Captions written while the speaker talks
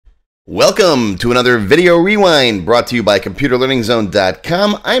Welcome to another Video Rewind brought to you by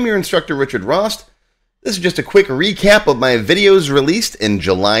ComputerLearningZone.com. I'm your instructor, Richard Rost. This is just a quick recap of my videos released in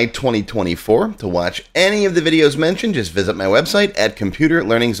July 2024. To watch any of the videos mentioned, just visit my website at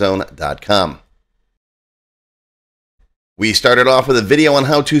ComputerLearningZone.com. We started off with a video on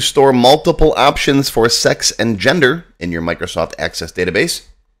how to store multiple options for sex and gender in your Microsoft Access database.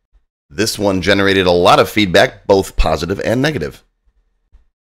 This one generated a lot of feedback, both positive and negative.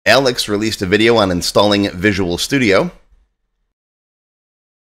 Alex released a video on installing Visual Studio.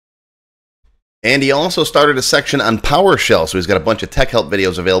 And he also started a section on PowerShell, so he's got a bunch of tech help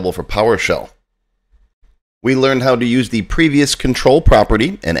videos available for PowerShell. We learned how to use the previous control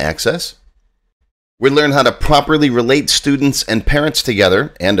property in Access. We learned how to properly relate students and parents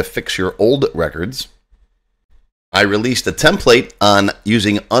together and to fix your old records. I released a template on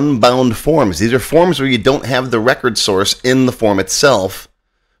using unbound forms. These are forms where you don't have the record source in the form itself,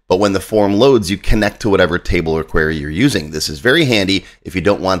 but when the form loads, you connect to whatever table or query you're using. This is very handy if you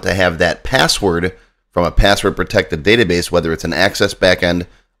don't want to have that password from a password-protected database, whether it's an Access backend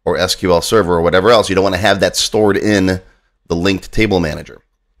or SQL Server or whatever else. You don't want to have that stored in the linked table manager.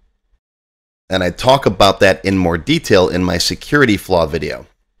 And I talk about that in more detail in my security flaw video.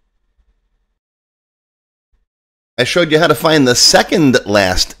 I showed you how to find the second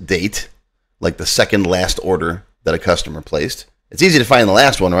last date, like the second last order that a customer placed. It's easy to find the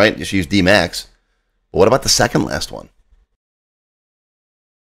last one, right? Just use dmax. But what about the second last one?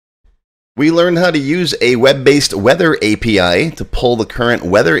 We learned how to use a web-based weather API to pull the current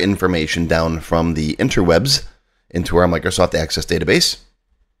weather information down from the interwebs into our Microsoft Access database.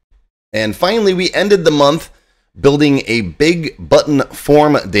 And finally, we ended the month building a big button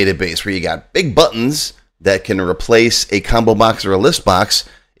form database where you got big buttons that can replace a combo box or a list box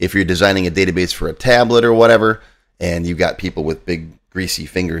if you're designing a database for a tablet or whatever, and you've got people with big greasy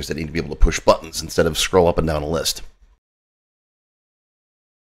fingers that need to be able to push buttons instead of scroll up and down a list.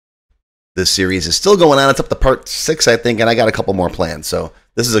 This series is still going on. It's up to part 6, I think, and I got a couple more planned, so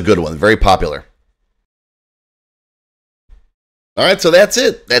this is a good one. Very popular. All right, so that's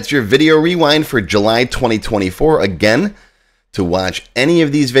it. That's your video rewind for July 2024. Again, to watch any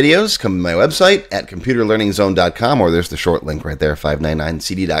of these videos, come to my website at ComputerLearningZone.com, or there's the short link right there,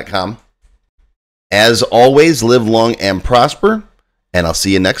 599cd.com. As always, live long and prosper, and I'll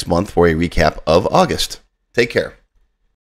see you next month for a recap of August. Take care.